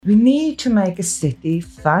We need to make a city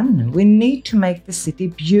fun. We need to make the city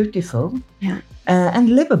beautiful and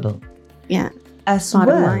livable. Yeah. As Bottom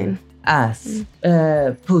well line. as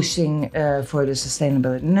pushing for the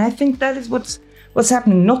sustainability. And I think that is what's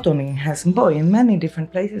happening not only in Helsingborg, in many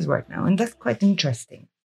different places right now. And that's quite interesting.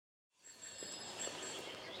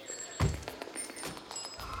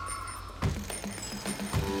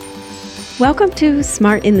 Welcome to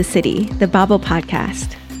Smart in the City, the Babel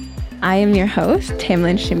podcast. I am your host,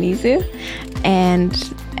 Tamlin Shimizu, and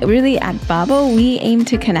really at Babel, we aim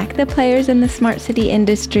to connect the players in the smart city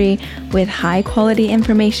industry with high quality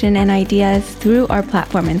information and ideas through our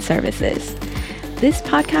platform and services. This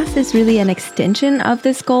podcast is really an extension of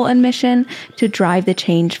this goal and mission to drive the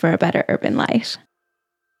change for a better urban life.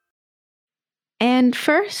 And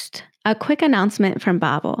first, a quick announcement from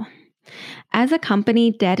Babel. As a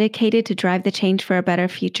company dedicated to drive the change for a better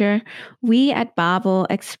future, we at Babel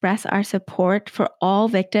express our support for all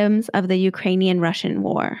victims of the Ukrainian-Russian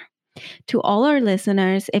war. To all our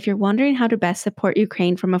listeners, if you're wondering how to best support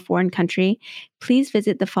Ukraine from a foreign country, please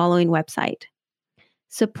visit the following website: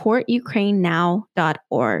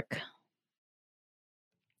 supportukrainenow.org.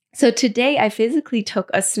 So today I physically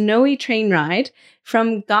took a snowy train ride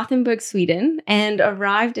from Gothenburg, Sweden, and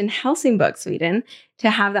arrived in Helsingborg, Sweden, to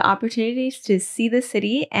have the opportunities to see the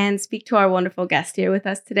city and speak to our wonderful guest here with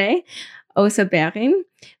us today, Åsa Bering,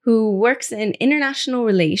 who works in international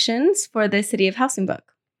relations for the city of Helsingborg.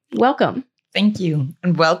 Welcome. Thank you,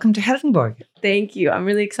 and welcome to Helsingborg. Thank you. I'm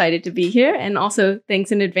really excited to be here, and also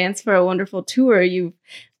thanks in advance for a wonderful tour you've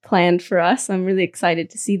planned for us. I'm really excited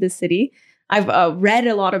to see the city. I've read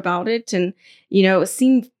a lot about it and,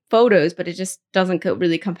 seen photos, but it just doesn't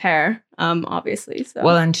really compare, obviously. So.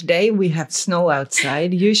 Well, and today we have snow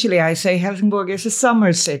outside. Usually I say Helsingborg is a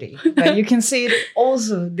summer city, but you can see it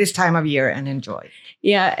also this time of year and enjoy.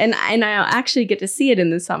 Yeah, and I'll actually get to see it in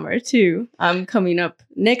the summer too. Coming up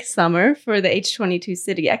next summer for the H22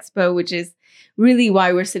 City Expo, which is really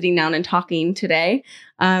why we're sitting down and talking today,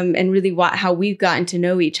 and really how we've gotten to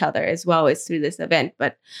know each other as well is through this event.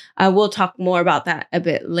 But we'll talk more about that a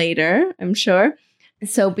bit later, I'm sure.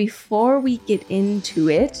 So before we get into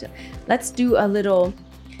it, let's do a little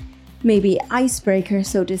maybe icebreaker,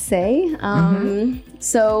 so to say.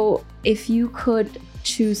 So if you could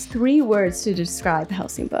choose 3 words to describe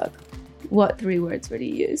Helsingborg, what 3 words would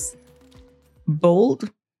you use? Bold,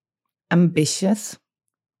 ambitious,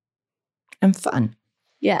 and fun.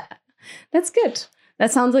 Yeah, that's good.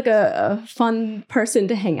 That sounds like a fun person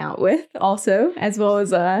to hang out with also, as well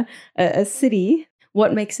as a city.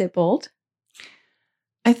 What makes it bold?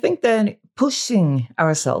 I think that pushing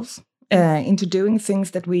ourselves into doing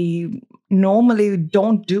things that we normally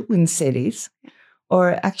don't do in cities,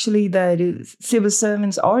 or actually that civil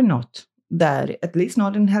servants are not, that at least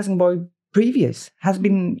not in Helsingborg has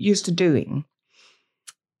been used to doing.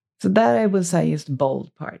 So that I will say is the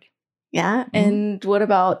bold part. Yeah. And what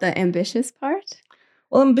about the ambitious part?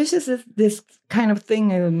 Well, ambitious is this kind of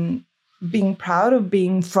thing, being proud of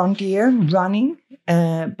being frontier, running,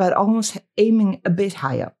 but almost aiming a bit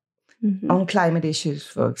higher on climate issues,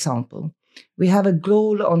 for example. We have a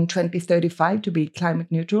goal on 2035 to be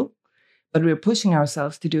climate neutral, but we're pushing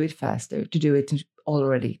ourselves to do it faster, to do it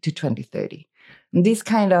already to 2030. And this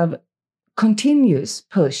kind of continuous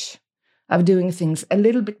push of doing things a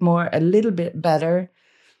little bit more, a little bit better,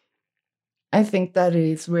 I think that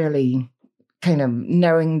is really kind of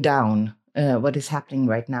narrowing down what is happening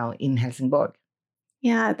right now in Helsingborg.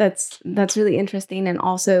 Yeah, that's really interesting. And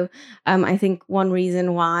also, I think one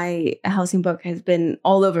reason why Helsingborg has been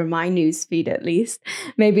all over my news feed, at least,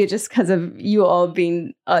 maybe just because of you all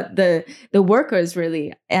being the workers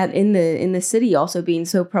really in the city also being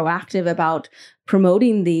so proactive about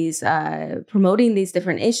promoting these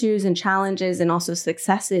different issues and challenges and also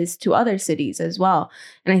successes to other cities as well.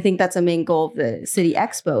 And I think that's a main goal of the City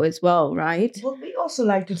Expo as well, right? Well, we also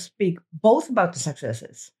like to speak both about the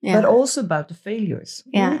successes, but also about the failures.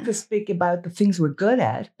 We need to speak about the things we're good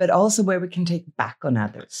at, but also where we can take back on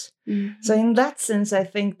others. So in that sense, I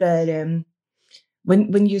think that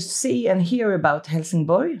when you see and hear about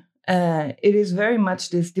Helsingborg, it is very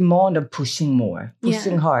much this demand of pushing more,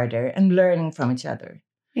 pushing harder, and learning from each other.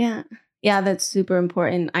 Yeah, that's super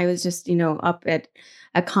important. I was just, up at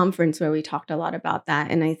a conference where we talked a lot about that,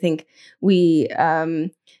 and I think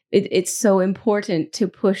it's so important to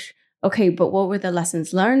push. Okay, but what were the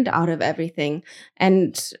lessons learned out of everything,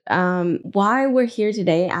 and why we're here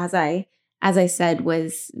today? As I said,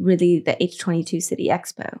 was really the H22 City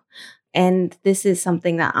Expo. And this is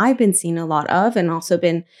something that I've been seeing a lot of and also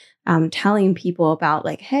been telling people about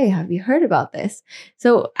like, hey, have you heard about this?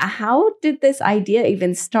 So how did this idea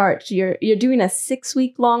even start? You're doing a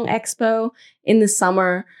 6-week-long expo in the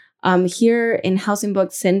summer here in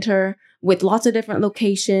Helsingborg Center with lots of different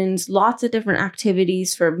locations, lots of different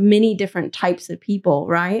activities for many different types of people,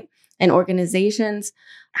 right? And organizations.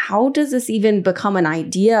 How does this even become an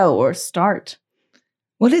idea or start?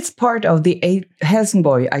 Well, it's part of the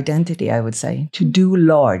Helsingborg identity, I would say, to do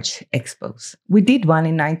large expos. We did one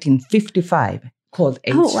in 1955 called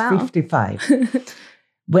H25. Wow.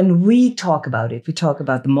 When we talk about it, we talk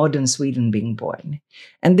about the modern Sweden being born.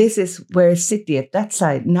 And this is where a city at that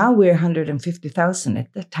side, now we're 150,000.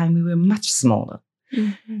 At that time, we were much smaller.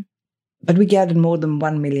 Mm-hmm. But we gathered more than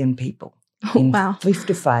 1 million people. In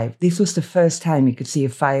 55, this was the first time you could see a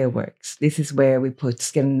fireworks. This is where we put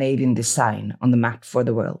Scandinavian design on the map for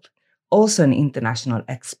the world. Also an international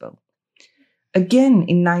expo. Again,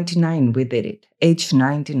 in 99, we did it,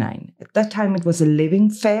 H99. At that time, it was a living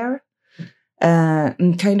fair,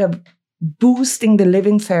 and kind of boosting the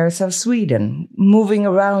living fairs of Sweden, moving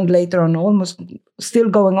around later on, almost still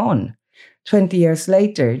going on 20 years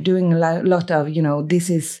later, doing a lot of, this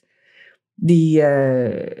is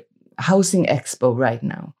the housing expo right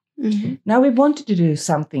now. Mm-hmm. Now we wanted to do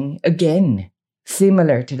something again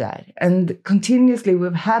similar to that. And continuously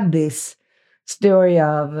we've had this story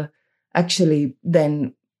of actually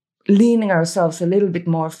then leaning ourselves a little bit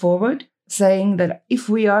more forward, saying that if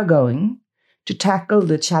we are going to tackle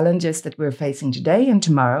the challenges that we're facing today and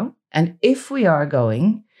tomorrow, and if we are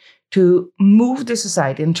going to move the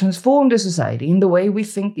society and transform the society in the way we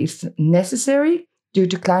think is necessary due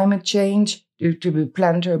to climate change, due to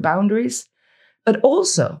planetary boundaries, but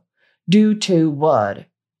also due to what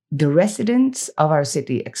the residents of our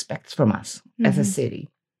city expect from us as a city.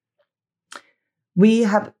 We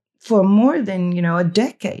have, for more than, a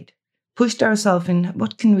decade, pushed ourselves in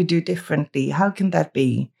what can we do differently? How can that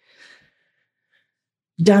be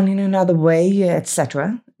done in another way,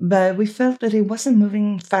 etc. But we felt that it wasn't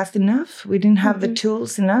moving fast enough. We didn't have the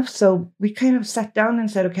tools enough. So we kind of sat down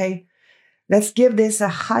and said, okay, let's give this a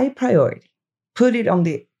high priority. Put it on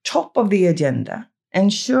the top of the agenda,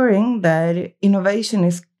 ensuring that innovation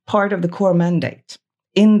is part of the core mandate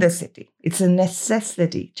in the city. It's a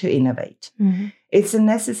necessity to innovate. Mm-hmm. It's a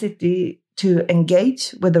necessity to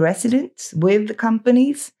engage with the residents, with the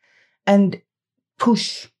companies, and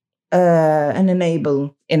push and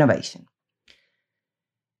enable innovation.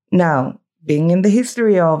 Now, being in the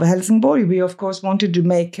history of Helsingborg, we of course wanted to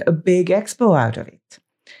make a big expo out of it.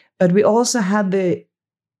 But we also had the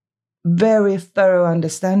very thorough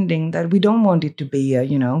understanding that we don't want it to be a,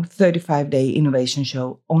 35-day innovation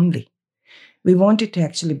show only. We wanted to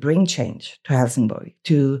actually bring change to Helsingborg,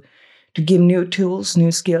 to give new tools,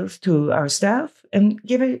 new skills to our staff, and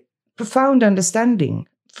give a profound understanding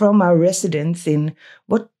from our residents in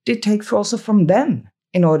what it takes also from them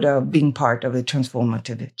in order of being part of a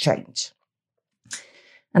transformative change.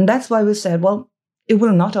 And that's why we said, well, it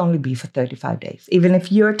will not only be for 35 days. Even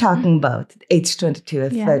if you're talking about H22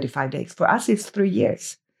 as 35 days, for us it's 3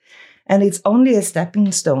 years. And it's only a stepping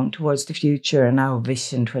stone towards the future and our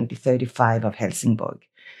vision 2035 of Helsingborg.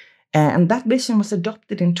 And that vision was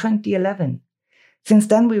adopted in 2011. Since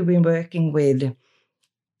then, we've been working with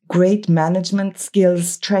great management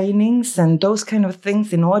skills trainings and those kind of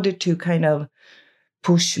things in order to kind of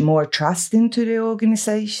push more trust into the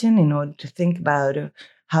organization, in order to think about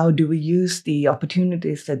how do we use the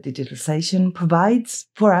opportunities that digitalization provides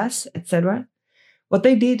for us, etc. What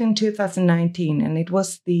they did in 2019, and it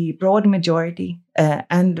was the broad majority,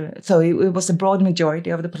 it was a broad majority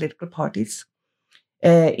of the political parties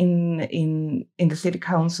in the city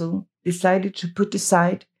council decided to put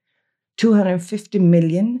aside 250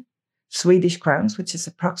 million Swedish crowns, which is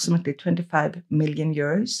approximately 25 million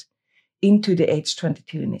euros, into the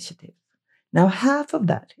H22 initiative. Now, half of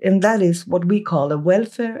that, and that is what we call a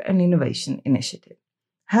welfare and innovation initiative,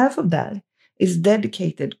 half of that is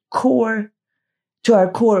dedicated to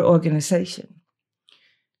our core organization,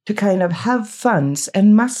 to kind of have funds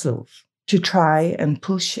and muscles to try and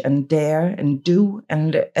push and dare and do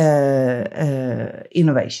and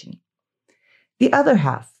innovation. The other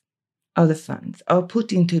half of the funds are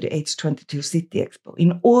put into the H22 City Expo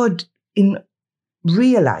in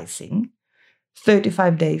realizing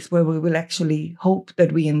 35 days where we will actually hope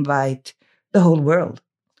that we invite the whole world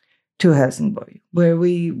to Helsingborg, where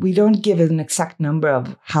we don't give an exact number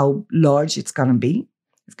of how large it's going to be.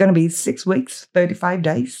 It's going to be 6 weeks, 35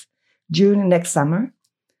 days, June next summer.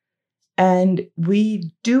 And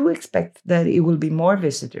we do expect that it will be more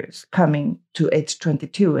visitors coming to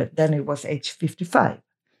H22 than it was H55.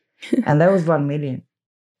 And that was 1 million.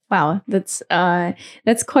 Wow, that's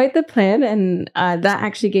quite the plan, and that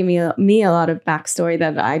actually gave me a lot of backstory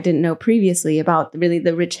that I didn't know previously about really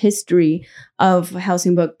the rich history of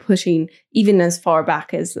Helsingborg pushing even as far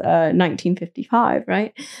back as 1955,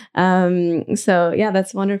 right? So yeah,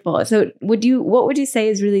 that's wonderful. So what would you say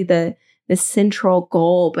is really the central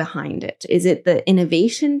goal behind it? Is it the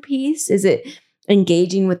innovation piece? Is it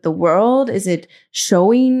engaging with the world? Is it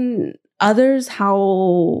showing others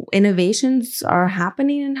how innovations are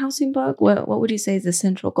happening in Helsingborg? What would you say is the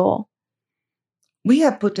central goal? We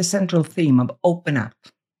have put a central theme of open up,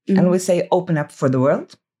 and we say open up for the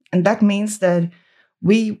world. And that means that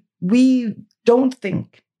we don't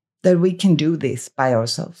think that we can do this by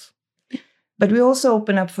ourselves. But we also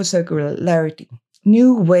open up for circularity,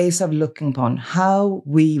 new ways of looking upon how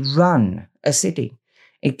we run a city.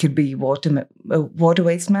 It could be water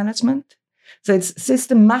waste management. So it's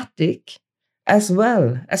systematic as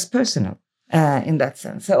well as personal in that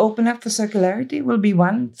sense. So open up for circularity will be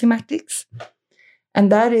one thematics.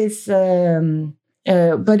 And that is,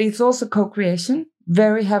 but it's also co-creation,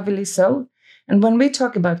 very heavily so. And when we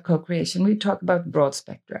talk about co-creation, we talk about broad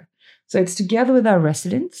spectra. So it's together with our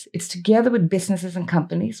residents, it's together with businesses and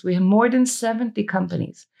companies. We have more than 70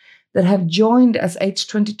 companies that have joined as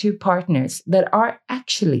H22 partners that are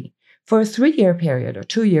actually, for a 3-year period or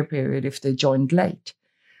 2-year period if they joined late,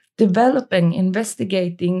 developing,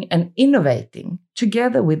 investigating, and innovating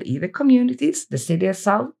together with either communities, the city as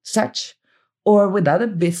such, or with other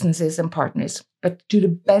businesses and partners, but to the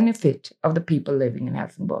benefit of the people living in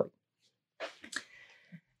Helsingborg.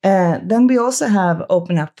 Then we also have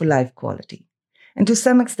Open Up for Life Quality. And to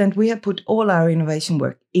some extent, we have put all our innovation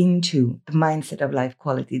work into the mindset of life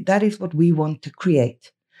quality. That is what we want to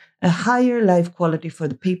create, a higher life quality for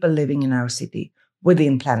the people living in our city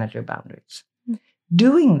within planetary boundaries.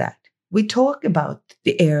 Doing that, we talk about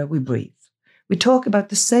the air we breathe. We talk about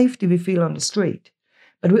the safety we feel on the street.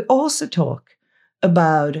 But we also talk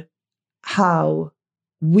about how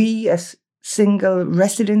we as single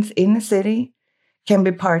residents in a city can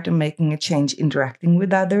be part of making a change, interacting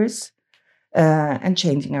with others, and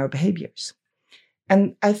changing our behaviors.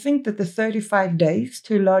 And I think that the 35 days,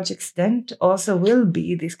 to a large extent, also will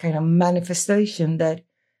be this kind of manifestation that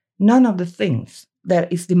none of the things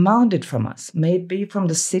that is demanded from us, may it be from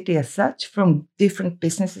the city as such, from different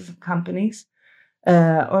businesses and companies,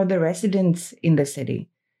 or the residents in the city,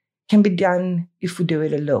 can be done if we do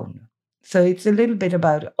it alone. So it's a little bit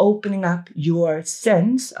about opening up your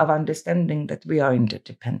sense of understanding that we are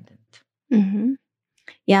interdependent. Mm-hmm.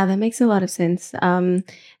 Yeah, that makes a lot of sense. And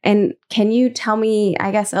can you tell me,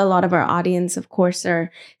 I guess a lot of our audience, of course,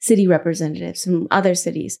 are city representatives from other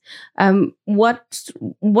cities. How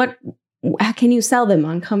can you sell them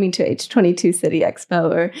on coming to H22 City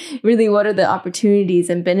Expo? Or really, what are the opportunities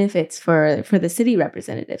and benefits for the city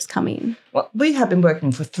representatives coming? Well, we have been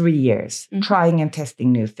working for 3 years, trying and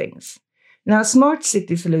testing new things. Now, smart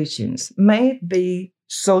city solutions may be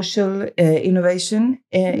social innovation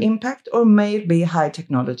impact, or may it be high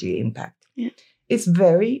technology impact. Yeah. It's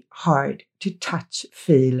very hard to touch,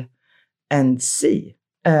 feel, and see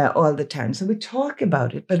all the time. So we talk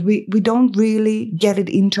about it, but we don't really get it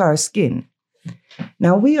into our skin.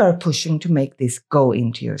 Now we are pushing to make this go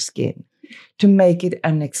into your skin, to make it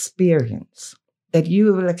an experience, that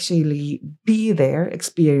you will actually be there,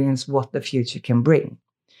 experience what the future can bring.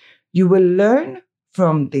 You will learn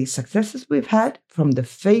from the successes we've had, from the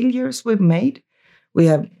failures we've made. We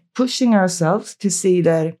are pushing ourselves to see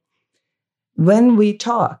that when we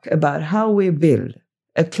talk about how we build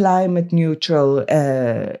a climate neutral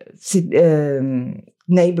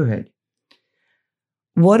neighborhood,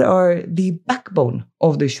 what are the backbone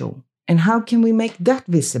of the show, and how can we make that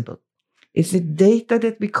visible? Is it data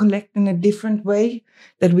that we collect in a different way,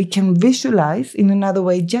 that we can visualize in another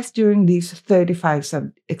way just during these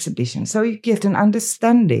 35 exhibitions? So you get an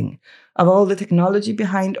understanding of all the technology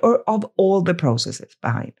behind, or of all the processes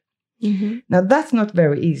behind. Mm-hmm. Now, that's not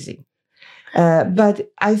very easy. But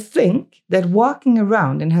I think that walking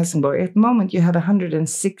around in Helsingborg, at the moment you have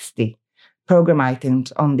 160 program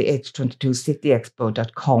items on the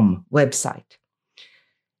H22cityexpo.com website.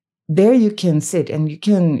 There you can sit and you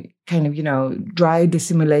can kind of, drive the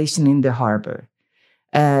simulation in the harbor.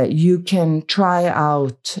 You can try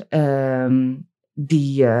out the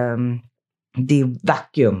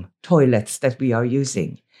vacuum toilets that we are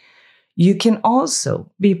using. You can also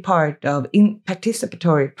be part of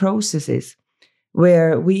participatory processes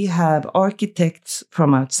where we have architects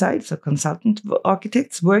from outside, so consultant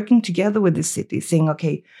architects, working together with the city, saying,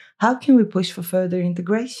 okay, how can we push for further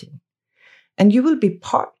integration? And you will be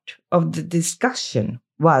part of the discussion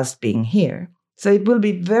whilst being here. So it will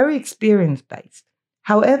be very experience-based.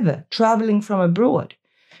 However, traveling from abroad,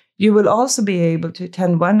 you will also be able to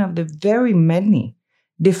attend one of the very many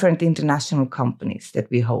different international companies that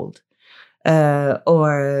we hold,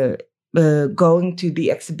 or going to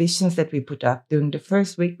the exhibitions that we put up. During the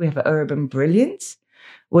first week, we have Urban Brilliance,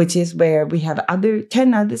 which is where we have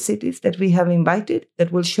 10 other cities that we have invited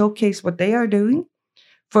that will showcase what they are doing.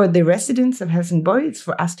 For the residents of Helsingborg, it's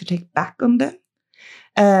for us to take back on them,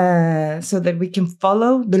 so that we can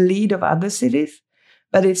follow the lead of other cities.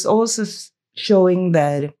 But it's also showing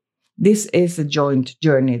that this is a joint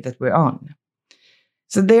journey that we're on.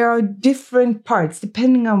 So there are different parts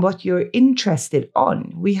depending on what you're interested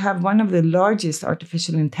on. We have one of the largest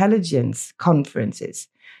artificial intelligence conferences.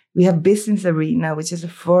 We have Business Arena, which is a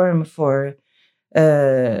forum for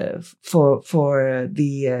the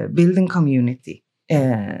building community.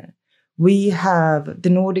 We have the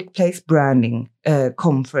Nordic Place Branding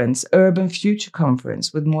Conference, Urban Future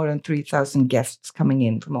Conference, with more than 3,000 guests coming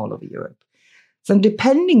in from all over Europe. So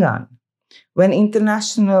depending on when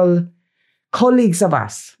international colleagues of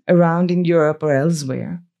us around in Europe or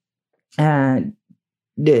elsewhere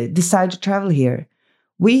decide to travel here,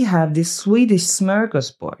 we have this Swedish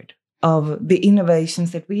smorgasbord of the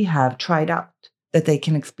innovations that we have tried out that they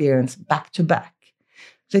can experience back to back.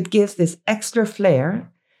 So it gives this extra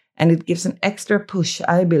flair, and it gives an extra push,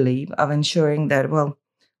 I believe, of ensuring that, well,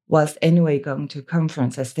 whilst anyway going to a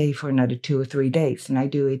conference, I stay for another 2 or 3 days, and I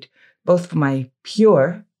do it both for my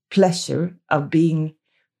pure pleasure of being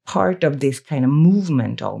part of this kind of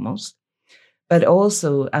movement almost, but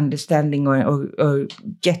also understanding or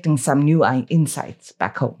getting some new insights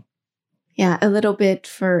back home. Yeah, a little bit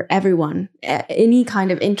for everyone. Any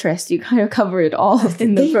kind of interest, you kind of cover it all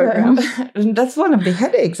in the program. That's one of the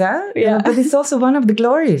headaches, huh? Yeah. But it's also one of the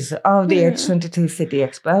glories of the H22 City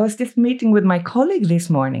Expo. I was just meeting with my colleague this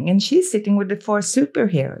morning, and she's sitting with the 4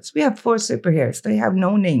 superheroes. We have 4 superheroes. They have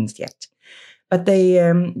no names yet, but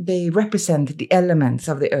they represent the elements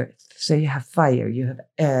of the earth. So you have fire, you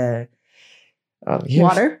have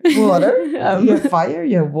water, you have fire,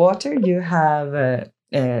 you have water, you have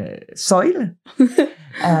soil,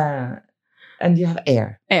 and you have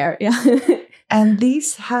air. Air, yeah. And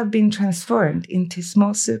these have been transformed into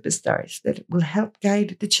small superstars that will help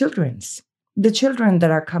guide the children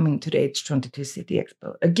that are coming to the H22 City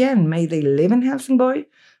Expo. Again, may they live in Helsingborg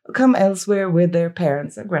or come elsewhere with their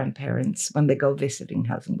parents or grandparents when they go visiting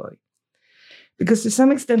Helsingborg. Because to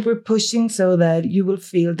some extent, we're pushing so that you will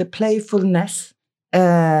feel the playfulness,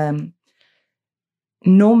 no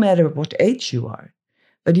matter what age you are.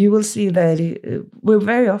 But you will see that we're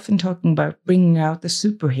very often talking about bringing out the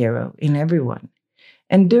superhero in everyone.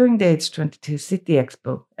 And during the H22 City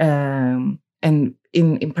Expo, and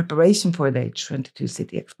in preparation for the H22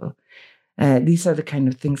 City Expo, these are the kind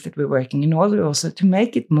of things that we're working in order also to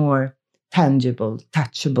make it more tangible,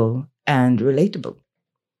 touchable, and relatable.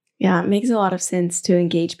 Yeah, it makes a lot of sense to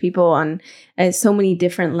engage people on so many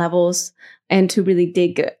different levels and to really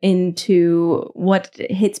dig into what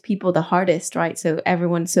hits people the hardest, right? So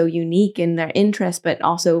everyone's so unique in their interest, but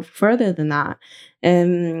also further than that,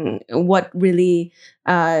 what really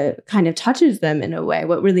kind of touches them in a way,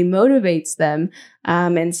 what really motivates them.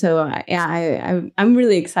 And so, I'm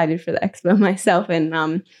really excited for the expo myself. And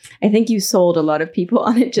I think you sold a lot of people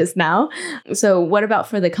on it just now. So what about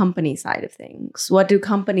for the company side of things? What do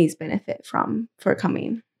companies benefit from for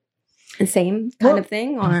coming? The same kind of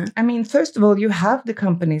thing? Or I mean, first of all, you have the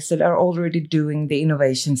companies that are already doing the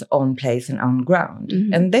innovations on place and on ground.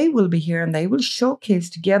 Mm-hmm. And they will be here and they will showcase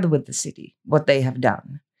together with the city what they have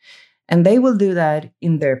done. And they will do that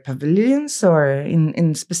in their pavilions or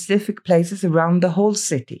in specific places around the whole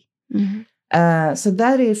city. Mm-hmm. So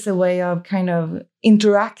that is a way of kind of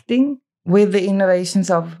interacting with the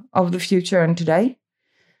innovations of the future and today.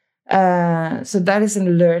 So that is a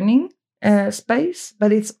learning space,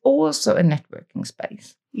 but it's also a networking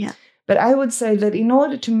space. Yeah. But I would say that in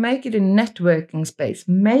order to make it a networking space,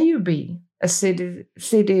 may you be a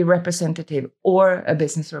city representative or a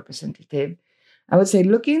business representative, I would say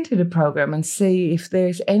look into the program and see if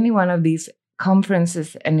there's any one of these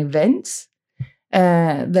conferences and events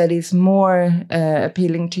that is more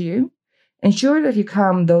appealing to you. Ensure that you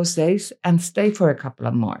come those days and stay for a couple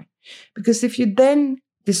of more. Because if you then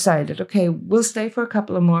decided, okay, we'll stay for a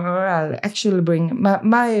couple of more, or I'll actually bring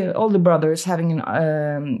my older brother is having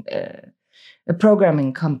a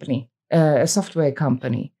programming company, a software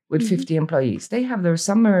company with 50 employees. They have their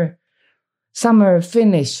summer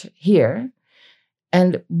finish here.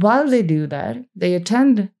 And while they do that, they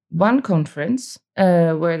attend one conference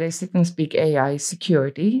where they sit and speak AI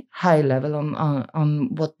security, high level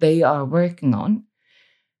on what they are working on.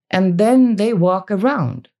 And then they walk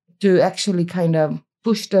around to actually kind of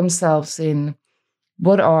push themselves in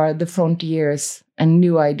what are the frontiers and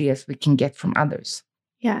new ideas we can get from others.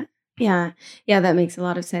 Yeah, that makes a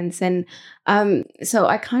lot of sense. And so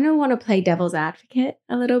I kind of want to play devil's advocate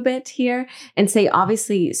a little bit here and say,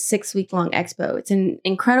 obviously, 6-week-long expo, it's an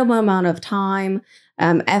incredible amount of time,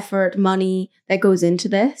 effort, money that goes into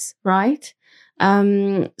this, right?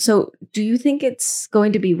 So do you think it's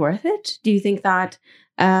going to be worth it? Do you think that,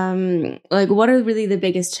 what are really the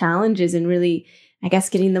biggest challenges in really, I guess,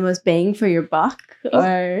 getting the most bang for your buck,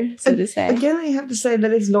 or so to say? Again, I have to say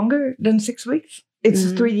that it's longer than 6 weeks.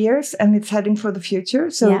 It's 3 years and it's heading for the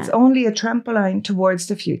future. So it's only a trampoline towards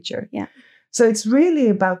the future. Yeah. So it's really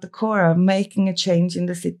about the core of making a change in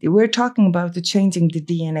the city. We're talking about changing the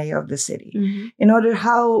DNA of the city in order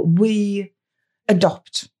how we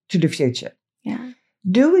adopt to the future. Yeah.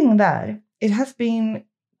 Doing that, it has been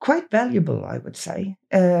quite valuable, I would say,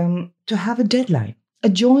 to have a deadline, a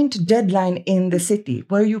joint deadline in the city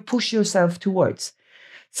where you push yourself towards.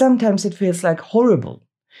 Sometimes it feels like horrible.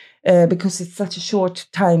 Because it's such a short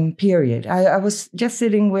time period. I was just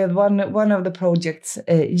sitting with one of the projects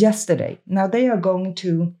yesterday. Now they are going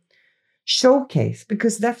to showcase,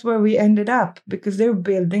 because that's where we ended up, because they're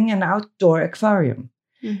building an outdoor aquarium.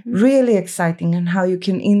 Really exciting, and how you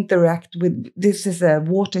can interact with, this is a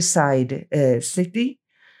waterside city.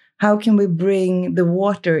 How can we bring the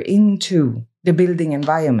water into the building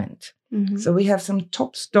environment? So we have some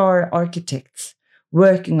top star architects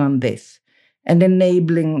working on this and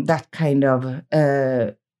enabling that kind of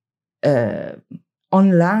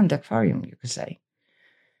on-land aquarium, you could say.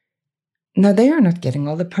 Now, they are not getting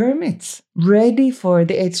all the permits ready for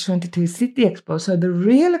the H22 City Expo, so the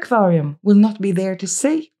real aquarium will not be there to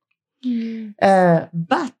see.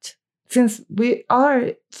 But since we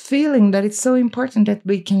are feeling that it's so important that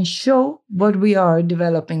we can show what we are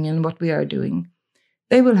developing and what we are doing,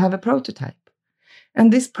 they will have a prototype.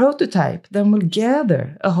 And this prototype then will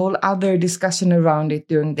gather a whole other discussion around it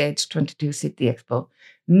during the H22 City Expo,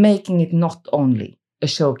 making it not only a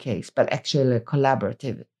showcase, but actually a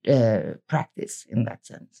collaborative practice in that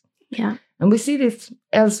sense. Yeah. And we see this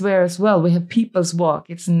elsewhere as well. We have People's Walk.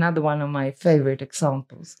 It's another one of my favorite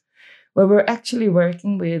examples, where we're actually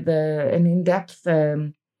working with an in-depth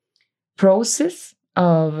process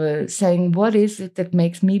of saying, what is it that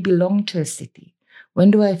makes me belong to a city? When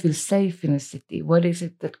do I feel safe in a city? What is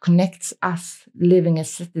it that connects us living as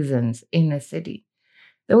citizens in a city?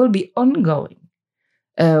 There will be ongoing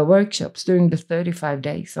workshops during the 35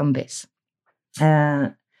 days on this,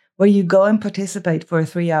 where you go and participate for a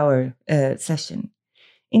 3-hour session.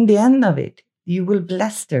 In the end of it, you will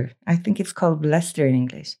blaster, I think it's called blaster in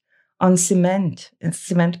English, on cement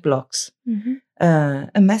blocks, a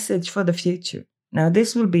message for the future. Now,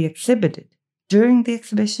 this will be exhibited during the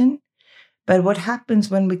exhibition. But what happens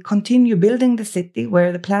when we continue building the city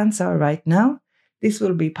where the plans are right now, this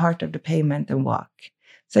will be part of the payment and walk.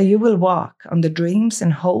 So you will walk on the dreams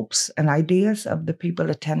and hopes and ideas of the people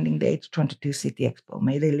attending the H22 City Expo.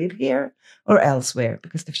 May they live here or elsewhere,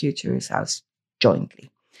 because the future is ours jointly.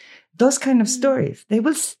 Those kind of stories, they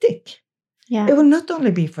will stick. Yeah. It will not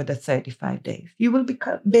only be for the 35 days. You will be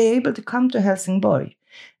able to come to Helsingborg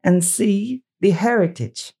and see the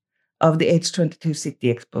heritage of the H22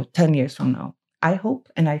 City Expo 10 years from now. I hope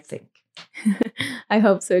and I think. I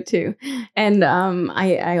hope so too. And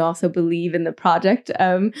I also believe in the project.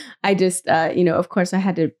 I just, of course, I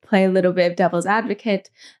had to play a little bit of devil's advocate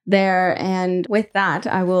there. And with that,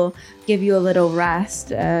 I will give you a little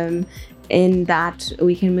rest. In that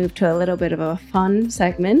we can move to a little bit of a fun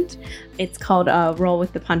segment. It's called Roll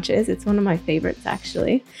with the Punches. It's one of my favorites,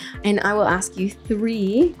 actually. And I will ask you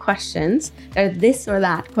 3 questions. They're this or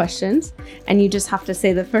that questions. And you just have to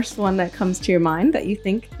say the first one that comes to your mind that you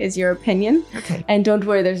think is your opinion. Okay. And don't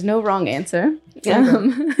worry, there's no wrong answer.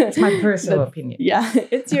 It's my personal opinion. Yeah,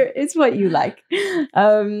 it's what you like.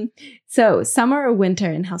 So summer or winter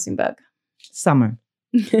in Helsingborg? Summer.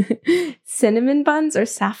 Cinnamon buns or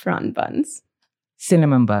saffron buns?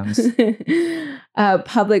 Cinnamon buns.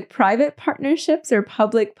 Public-private partnerships or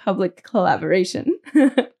public-public collaboration?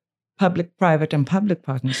 Public-private and public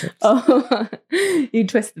partnerships. Oh, you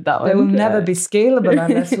twisted that one. They will never be scalable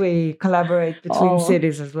unless we collaborate between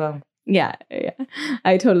cities as well. Yeah,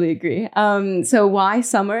 I totally agree. So why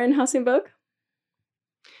summer in Helsingborg?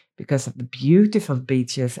 Because of the beautiful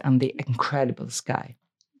beaches and the incredible sky.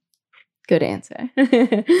 Good answer.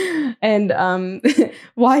 And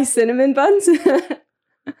why cinnamon buns?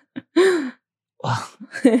 Well,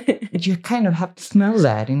 you kind of have to smell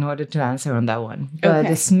that in order to answer on that one. But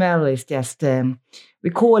the smell is just, we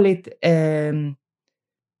call it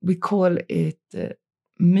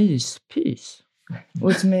myspys,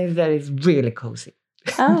 which means that it's really cozy.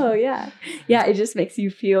 Oh, yeah. Yeah, it just makes you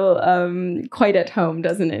feel quite at home,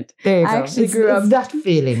 doesn't it? There you I go. actually grew up... It's that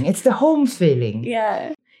feeling. It's the home feeling.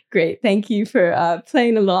 Yeah. Great. Thank you for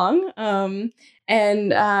playing along.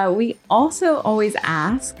 And we also always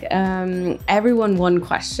ask everyone one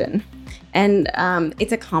question. And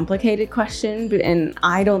it's a complicated question, and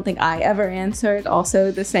I don't think I ever answer it also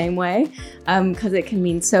the same way, because it can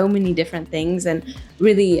mean so many different things. And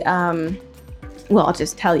really, well, I'll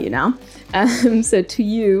just tell you now. So to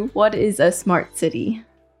you, what is a smart city?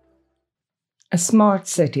 A smart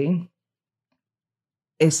city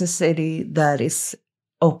is a city that is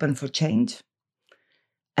open for change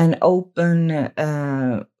and open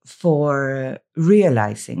for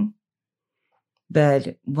realizing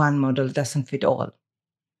that one model doesn't fit all.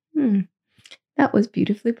 That was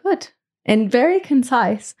beautifully put and very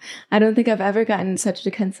concise. I don't think I've ever gotten such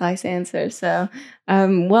a concise answer. So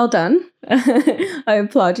well done. I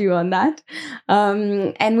applaud you on that.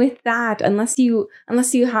 And with that, unless you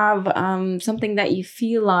have something that you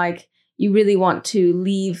feel like you really want to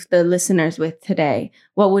leave the listeners with today,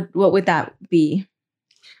 what would that be?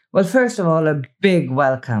 Well, first of all, a big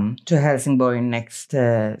welcome to Helsingborg next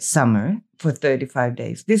summer for 35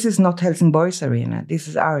 days. This is not Helsingborg's arena. This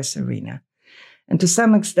is ours arena. And to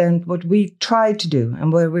some extent, what we try to do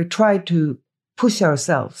and where we try to push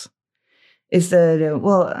ourselves is that,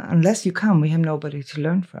 well, unless you come, we have nobody to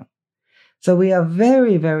learn from. So we are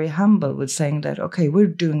very, very humble with saying that, okay, we're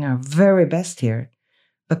doing our very best here,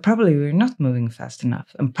 but probably we're not moving fast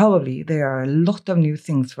enough. And probably there are a lot of new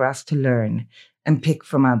things for us to learn and pick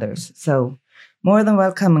from others. So more than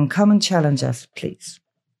welcome, and come and challenge us, please.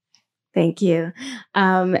 Thank you.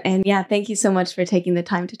 And yeah, thank you so much for taking the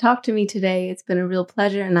time to talk to me today. It's been a real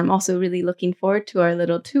pleasure. And I'm also really looking forward to our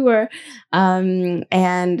little tour. And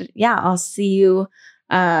yeah, I'll see you.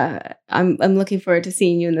 I'm looking forward to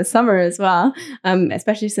seeing you in the summer as well,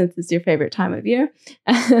 especially since it's your favorite time of year.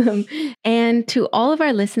 And to all of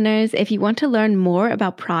our listeners, if you want to learn more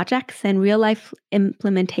about projects and real life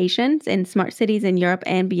implementations in smart cities in Europe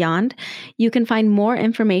and beyond, you can find more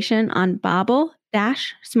information on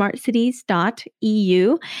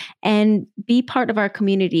babel-smartcities.eu and be part of our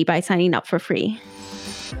community by signing up for free.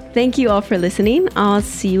 Thank you all for listening. I'll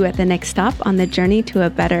see you at the next stop on the journey to a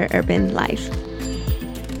better urban life.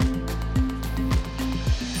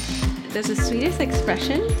 There's a Swedish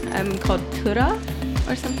expression called tura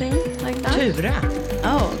or something like that. Tura.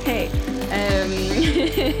 Oh, okay.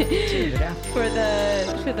 Tura. For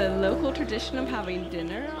the local tradition of having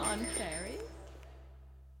dinner on Saturday.